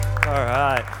All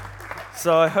right.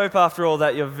 So I hope after all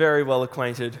that you're very well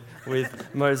acquainted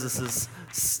with Moses'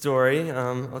 story.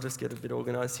 I'll just get a bit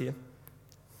organised here.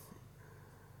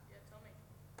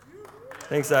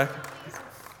 Thanks, Zach.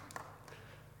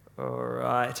 All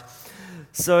right.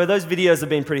 So those videos have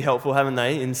been pretty helpful, haven't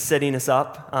they, in setting us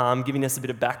up, giving us a bit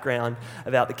of background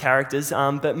about the characters.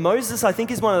 But Moses, I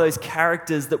think, is one of those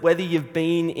characters that whether you've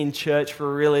been in church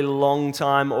for a really long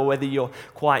time or whether you're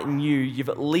quite new, you've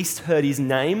at least heard his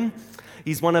name.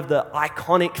 He's one of the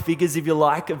iconic figures, if you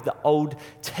like, of the Old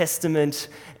Testament.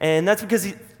 And that's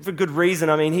because, for good reason.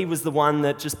 I mean, he was the one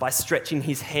that just by stretching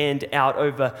his hand out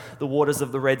over the waters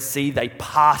of the Red Sea, they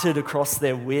parted across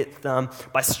their width.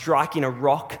 By striking a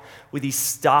rock with his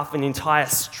staff, an entire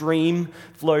stream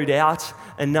flowed out,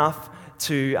 enough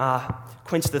to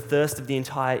quench the thirst of the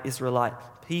entire Israelite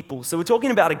people. So we're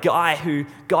talking about a guy who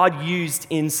God used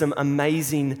in some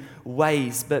amazing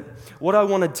ways. But what I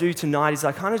want to do tonight is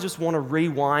I kind of just want to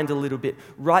rewind a little bit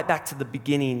right back to the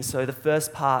beginning, so the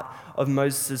first part of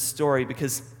Moses' story,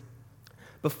 because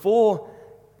before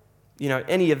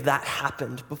any of that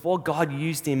happened, before God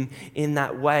used him in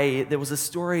that way, there was a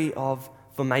story of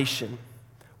formation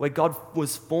where God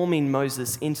was forming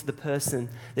Moses into the person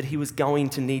that he was going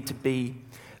to need to be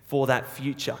for that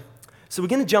future. So we're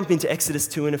going to jump into Exodus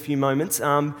 2 in a few moments.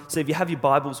 So if you have your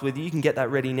Bibles with you, you can get that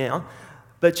ready now.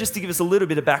 But just to give us a little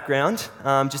bit of background,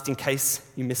 just in case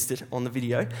you missed it on the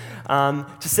video,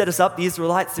 to set us up, the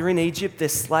Israelites, they're in Egypt, they're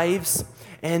slaves,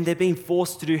 and they're being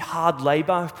forced to do hard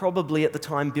labor, probably at the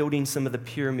time building some of the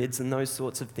pyramids and those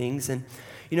sorts of things. And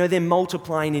they're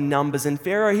multiplying in numbers, and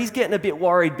Pharaoh, he's getting a bit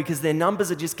worried because their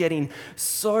numbers are just getting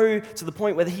so to the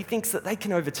point where he thinks that they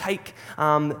can overtake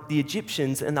the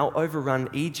Egyptians and they'll overrun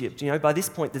Egypt. By this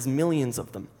point, there's millions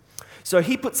of them. So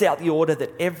he puts out the order that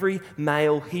every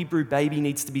male Hebrew baby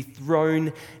needs to be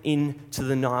thrown into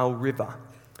the Nile River.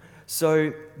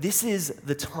 So this is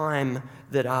the time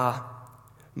that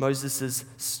Moses'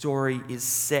 story is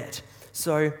set.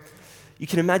 So you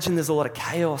can imagine there's a lot of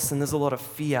chaos and there's a lot of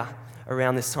fear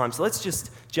around this time. So let's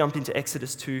just jump into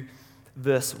Exodus 2,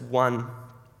 verse 1.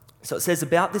 So it says,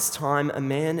 "About this time, a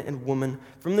man and woman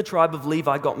from the tribe of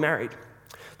Levi got married.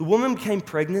 The woman became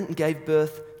pregnant and gave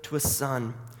birth to a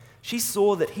son. She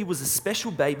saw that he was a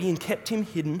special baby and kept him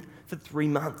hidden for 3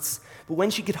 months. But when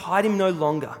she could hide him no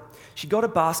longer, she got a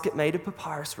basket made of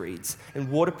papyrus reeds and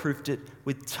waterproofed it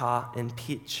with tar and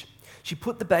pitch. She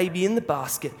put the baby in the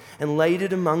basket and laid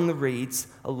it among the reeds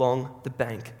along the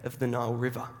bank of the Nile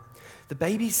River. The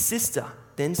baby's sister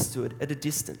then stood at a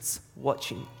distance,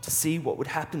 watching to see what would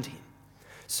happen to him.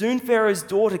 Soon Pharaoh's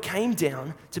daughter came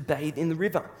down to bathe in the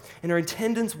river, and her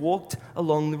attendants walked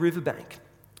along the riverbank.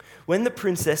 When the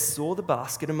princess saw the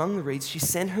basket among the reeds, she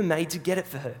sent her maid to get it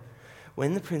for her.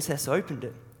 When the princess opened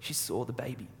it, she saw the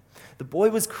baby. The boy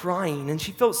was crying, and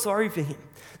she felt sorry for him.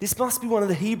 'This must be one of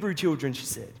the Hebrew children,' she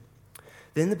said.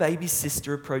 Then the baby's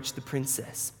sister approached the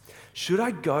princess. 'Should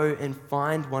I go and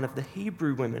find one of the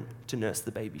Hebrew women to nurse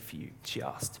the baby for you?' she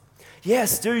asked.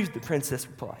 'Yes, do,' the princess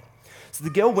replied. So the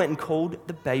girl went and called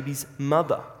the baby's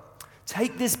mother.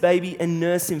 'Take this baby and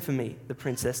nurse him for me,' the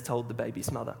princess told the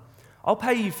baby's mother. 'I'll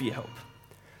pay you for your help.'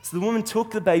 So the woman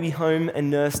took the baby home and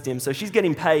nursed him. So she's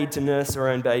getting paid to nurse her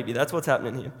own baby. That's what's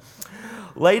happening here.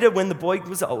 Later, when the boy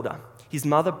was older, his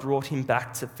mother brought him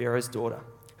back to Pharaoh's daughter,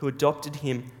 who adopted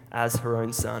him as her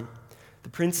own son. The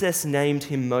princess named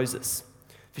him Moses,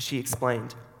 for she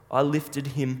explained, 'I lifted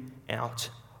him out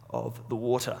of the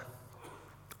water.'"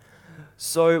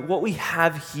 So what we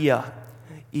have here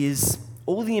is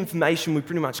all the information we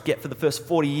pretty much get for the first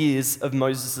 40 years of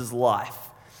Moses' life.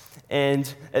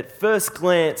 And at first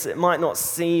glance, it might not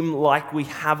seem like we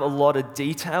have a lot of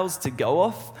details to go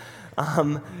off.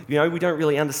 We don't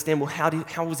really understand, well,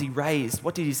 how was he raised?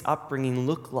 What did his upbringing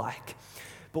look like?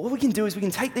 But what we can do is we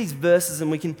can take these verses and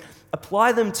we can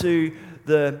apply them to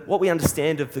what we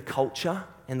understand of the culture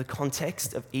and the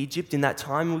context of Egypt in that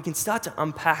time. And we can start to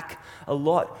unpack a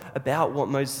lot about what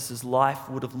Moses' life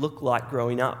would have looked like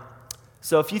growing up.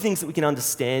 So a few things that we can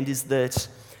understand is that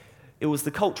it was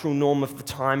the cultural norm of the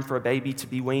time for a baby to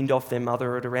be weaned off their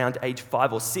mother at around age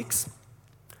 5 or 6.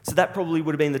 So that probably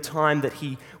would have been the time that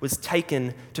he was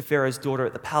taken to Pharaoh's daughter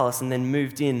at the palace and then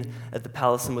moved in at the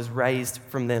palace and was raised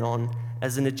from then on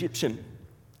as an Egyptian.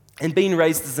 And being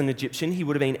raised as an Egyptian, he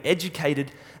would have been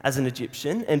educated as an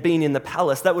Egyptian, and being in the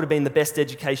palace, that would have been the best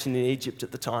education in Egypt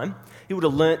at the time. He would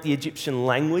have learnt the Egyptian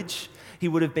language. He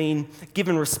would have been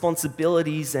given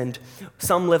responsibilities and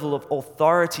some level of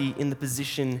authority in the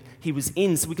position he was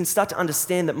in. So we can start to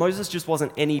understand that Moses just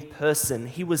wasn't any person.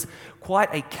 He was quite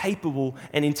a capable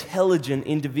and intelligent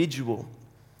individual.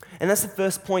 And that's the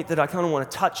first point that I kind of want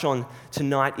to touch on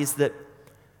tonight, is that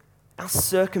our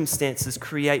circumstances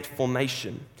create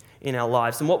formation in our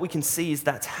lives. And what we can see is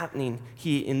that's happening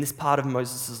here in this part of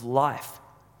Moses' life.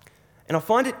 And I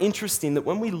find it interesting that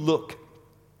when we look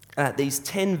at these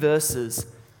 10 verses,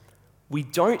 we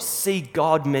don't see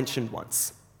God mentioned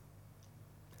once.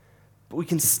 But we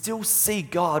can still see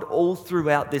God all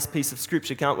throughout this piece of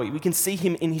scripture, can't we? We can see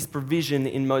him in his provision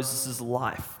in Moses'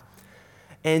 life.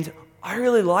 And I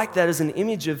really like that as an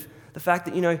image of the fact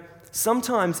that,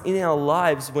 sometimes in our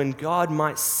lives when God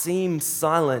might seem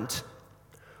silent,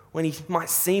 when he might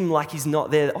seem like he's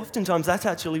not there, oftentimes that's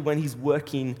actually when he's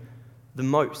working the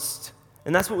most.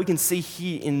 And that's what we can see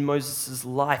here in Moses'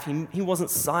 life. He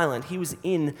wasn't silent. He was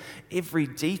in every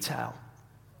detail.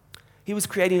 He was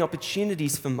creating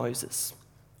opportunities for Moses,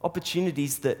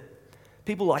 opportunities that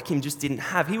people like him just didn't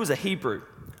have. He was a Hebrew.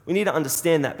 We need to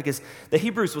understand that because the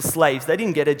Hebrews were slaves. They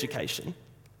didn't get education,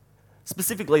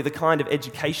 specifically the kind of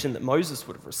education that Moses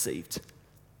would have received.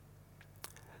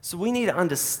 So we need to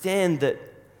understand that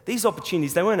these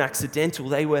opportunities, they weren't accidental.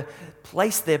 They were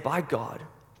placed there by God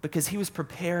because he was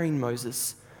preparing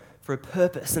Moses for a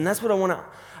purpose. And that's what I want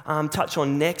to touch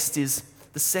on next, is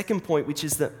the second point, which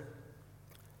is that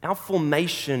our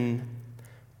formation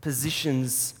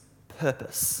positions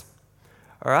purpose.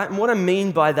 All right? And what I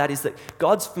mean by that is that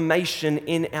God's formation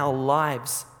in our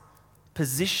lives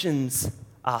positions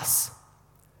us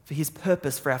for his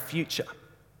purpose for our future.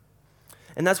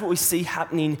 And that's what we see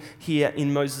happening here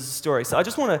in Moses' story. So I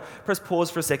just want to press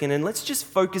pause for a second and let's just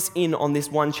focus in on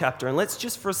this one chapter. And let's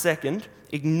just for a second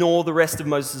ignore the rest of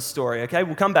Moses' story, okay?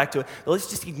 We'll come back to it. But let's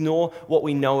just ignore what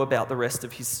we know about the rest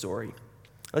of his story.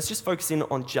 Let's just focus in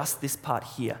on just this part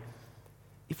here.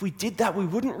 If we did that, we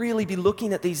wouldn't really be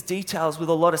looking at these details with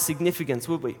a lot of significance,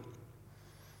 would we?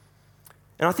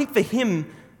 And I think for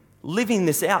him, living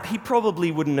this out, he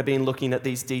probably wouldn't have been looking at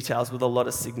these details with a lot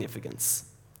of significance.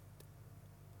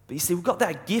 But you see, we've got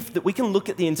that gift that we can look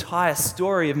at the entire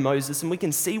story of Moses and we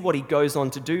can see what he goes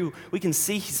on to do. We can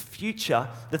see his future,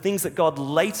 the things that God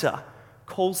later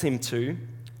calls him to.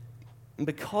 And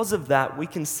because of that, we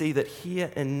can see that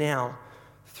here and now,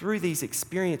 through these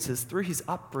experiences, through his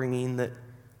upbringing, that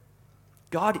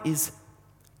God is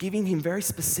giving him very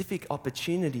specific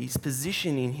opportunities,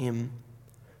 positioning him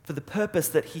for the purpose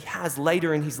that he has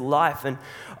later in his life. And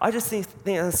I just think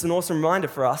that's an awesome reminder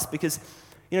for us because,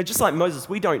 just like Moses,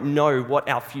 we don't know what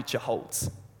our future holds.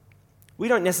 We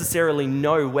don't necessarily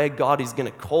know where God is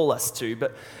going to call us to,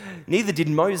 but neither did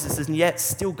Moses, and yet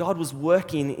still God was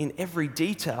working in every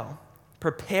detail,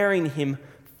 preparing him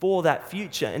for that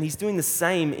future, and he's doing the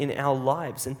same in our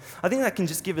lives. And I think that can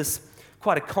just give us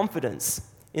quite a confidence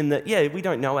in that, we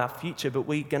don't know our future, but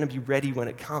we're going to be ready when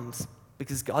it comes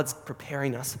because God's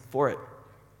preparing us for it.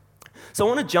 So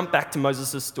I want to jump back to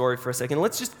Moses' story for a second.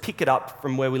 Let's just pick it up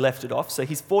from where we left it off. So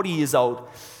he's 40 years old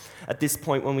at this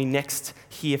point when we next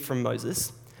hear from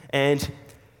Moses. And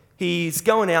he's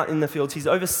going out in the fields. He's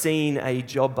overseeing a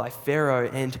job by Pharaoh,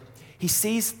 and he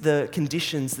sees the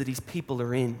conditions that his people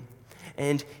are in.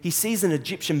 And he sees an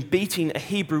Egyptian beating a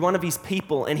Hebrew, one of his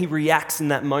people, and he reacts in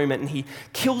that moment, and he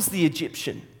kills the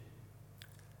Egyptian.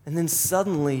 And then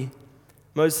suddenly,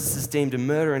 Moses is deemed a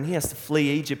murderer, and he has to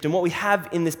flee Egypt. And what we have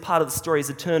in this part of the story is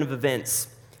a turn of events.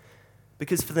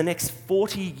 Because for the next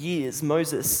 40 years,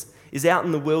 Moses is out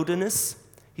in the wilderness.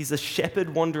 He's a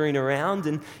shepherd wandering around,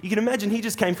 and you can imagine he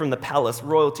just came from the palace,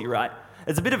 royalty, right?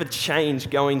 It's a bit of a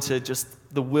change going to just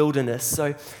the wilderness.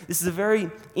 So this is a very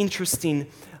interesting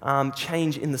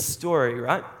change in the story,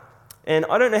 right? And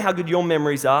I don't know how good your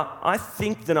memories are. I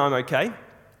think that I'm okay.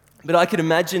 But I could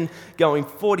imagine going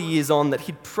 40 years on that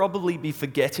he'd probably be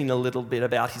forgetting a little bit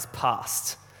about his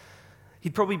past.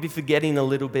 He'd probably be forgetting a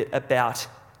little bit about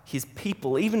his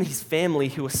people, even his family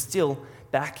who are still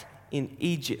back in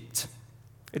Egypt.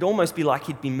 It'd almost be like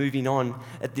he'd be moving on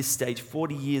at this stage,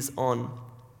 40 years on.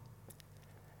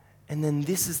 And then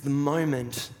this is the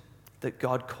moment that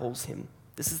God calls him.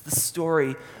 This is the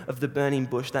story of the burning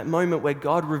bush, that moment where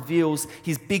God reveals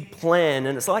his big plan.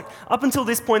 And it's like, up until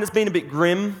this point, it's been a bit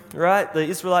grim, right? The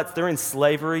Israelites, they're in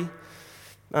slavery.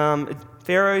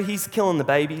 Pharaoh, he's killing the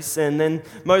babies. And then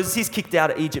Moses, he's kicked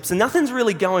out of Egypt. So nothing's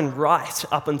really going right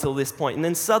up until this point. And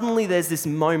then suddenly there's this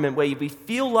moment where we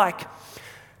feel like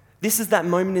this is that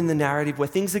moment in the narrative where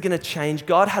things are going to change.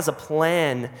 God has a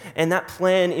plan, and that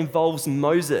plan involves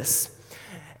Moses.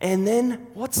 And then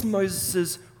what's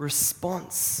Moses'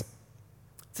 response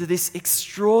to this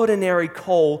extraordinary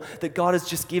call that God has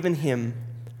just given him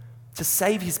to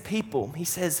save his people? He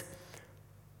says,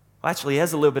 Well, actually, he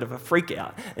has a little bit of a freak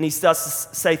out, and he starts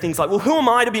to say things like, well, who am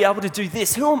I to be able to do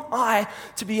this? Who am I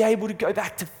to be able to go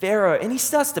back to Pharaoh? And he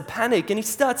starts to panic, and he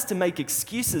starts to make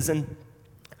excuses. And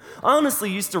I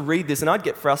honestly used to read this, and I'd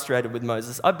get frustrated with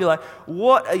Moses. I'd be like,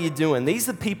 what are you doing? These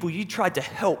are people you tried to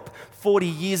help 40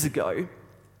 years ago.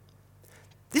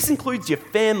 This includes your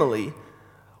family.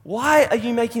 Why are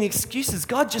you making excuses?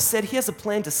 God just said he has a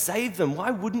plan to save them.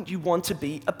 Why wouldn't you want to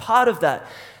be a part of that?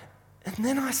 And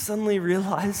then I suddenly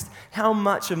realized how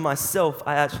much of myself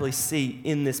I actually see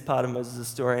in this part of Moses'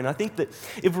 story. And I think that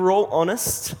if we're all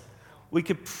honest, we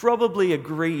could probably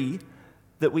agree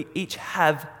that we each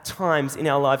have times in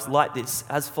our lives like this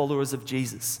as followers of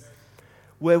Jesus,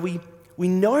 where we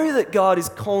know that God is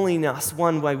calling us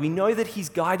one way. We know that he's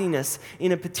guiding us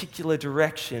in a particular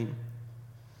direction.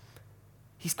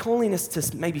 He's calling us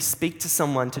to maybe speak to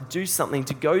someone, to do something,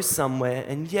 to go somewhere,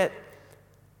 and yet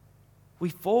we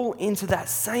fall into that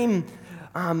same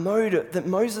mode that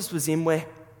Moses was in, where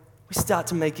we start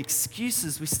to make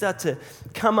excuses. We start to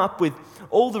come up with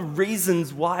all the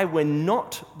reasons why we're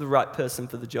not the right person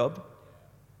for the job,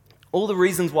 all the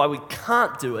reasons why we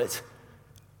can't do it.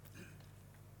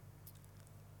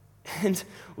 And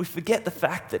we forget the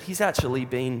fact that he's actually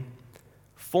been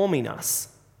forming us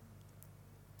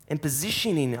and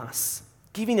positioning us,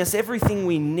 giving us everything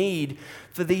we need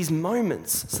for these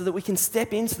moments so that we can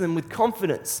step into them with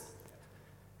confidence.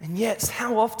 And yet,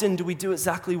 how often do we do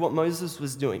exactly what Moses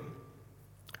was doing?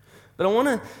 But I want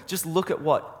to just look at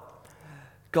what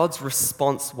God's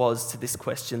response was to this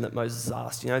question that Moses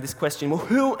asked. You know, this question, well,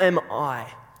 who am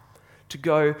I to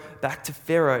go back to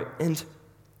Pharaoh? And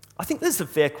I think this is a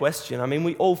fair question. I mean,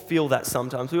 we all feel that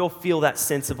sometimes. We all feel that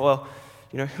sense of, well,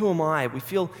 you know, who am I? We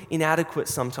feel inadequate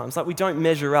sometimes, like we don't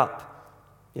measure up.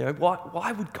 You know,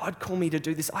 why would God call me to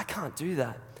do this? I can't do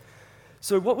that.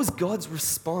 So what was God's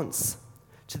response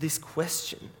to this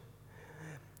question?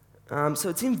 So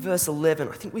it's in verse 11.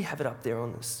 I think we have it up there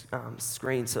on the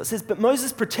screen. So it says, but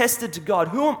Moses protested to God,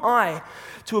 who am I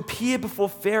to appear before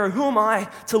Pharaoh? Who am I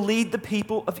to lead the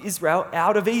people of Israel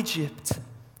out of Egypt?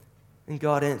 And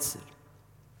God answered,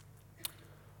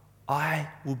 I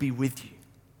will be with you.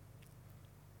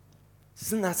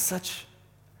 Isn't that such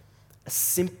a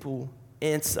simple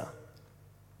answer?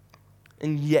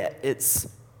 And yet it's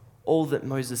all that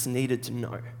Moses needed to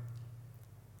know.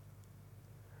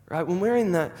 Right? When we're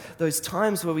in those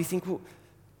times where we think, well,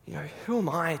 you know, who am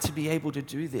I to be able to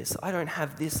do this? I don't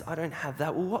have this, I don't have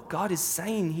that. Well, what God is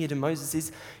saying here to Moses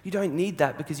is, you don't need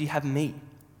that because you have me.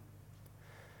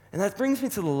 And that brings me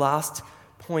to the last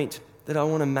point that I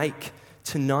want to make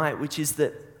tonight, which is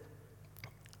that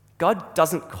God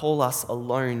doesn't call us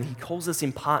alone. He calls us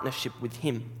in partnership with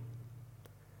him.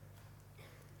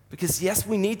 Because yes,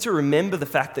 we need to remember the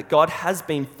fact that God has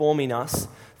been forming us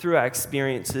through our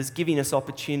experiences, giving us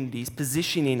opportunities,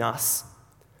 positioning us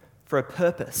for a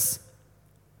purpose.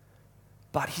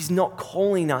 But he's not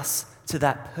calling us to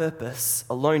that purpose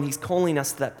alone. He's calling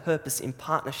us to that purpose in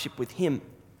partnership with him.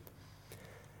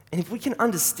 And if we can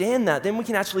understand that, then we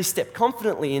can actually step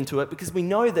confidently into it, because we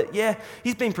know that, yeah,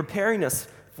 he's been preparing us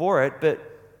for it, but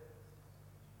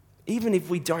even if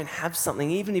we don't have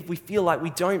something, even if we feel like we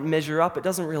don't measure up, it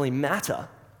doesn't really matter,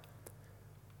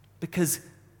 because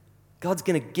God's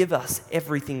going to give us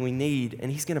everything we need,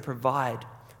 and he's going to provide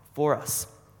for us.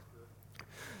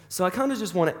 So I kind of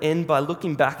just want to end by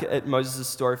looking back at Moses'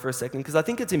 story for a second, because I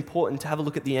think it's important to have a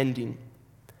look at the ending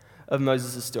of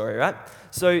Moses' story, right?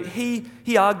 So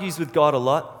he argues with God a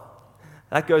lot.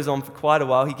 That goes on for quite a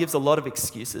while. He gives a lot of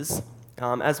excuses,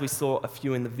 as we saw a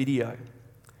few in the video.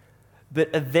 But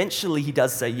eventually he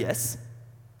does say yes.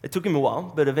 It took him a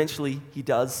while, but eventually he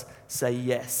does say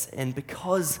yes. And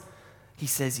because he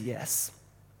says yes,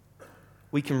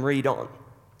 we can read on.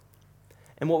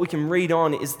 And what we can read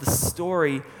on is the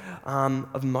story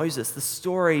of Moses, the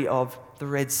story of the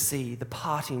Red Sea, the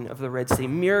parting of the Red Sea.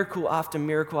 Miracle after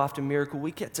miracle after miracle.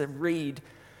 We get to read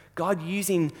God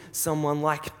using someone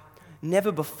like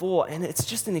never before. And it's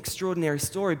just an extraordinary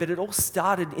story. But it all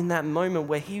started in that moment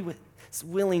where he was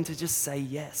willing to just say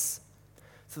yes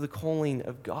to the calling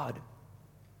of God.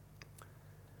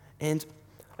 And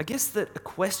I guess that a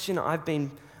question I've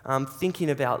been thinking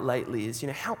about lately is,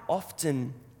 how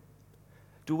often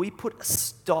do we put a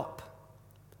stop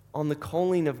on the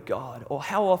calling of God? Or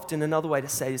how often, another way to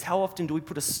say it is, how often do we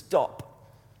put a stop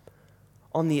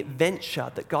on the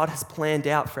adventure that God has planned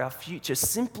out for our future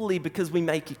simply because we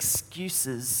make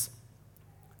excuses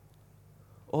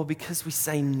or because we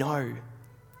say no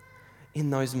in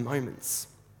those moments?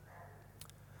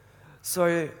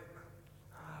 So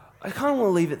I kind of want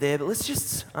to leave it there, but let's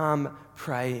just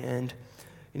pray. And,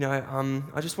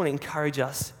 I just want to encourage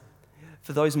us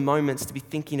for those moments to be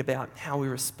thinking about how we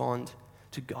respond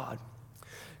to God.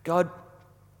 God,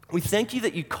 we thank you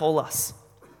that you call us.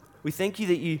 We thank you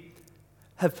that you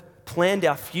have planned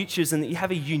our futures and that you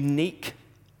have a unique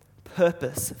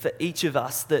purpose for each of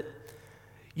us, that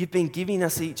you've been giving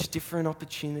us each different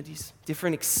opportunities,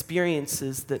 different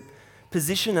experiences that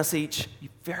position us each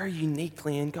very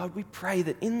uniquely. And God, we pray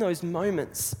that in those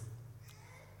moments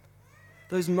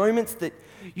that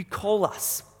you call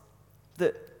us,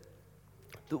 that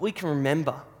we can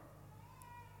remember.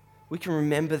 We can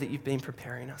remember that you've been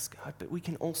preparing us, God, but we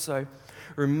can also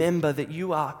remember that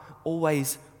you are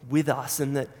always with us,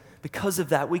 and that because of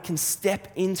that, we can step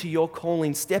into your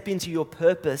calling, step into your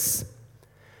purpose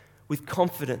with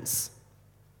confidence,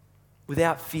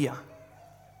 without fear. In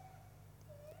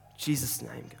Jesus'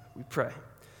 name, God, we pray.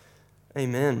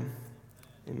 Amen.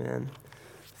 Amen.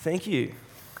 Thank you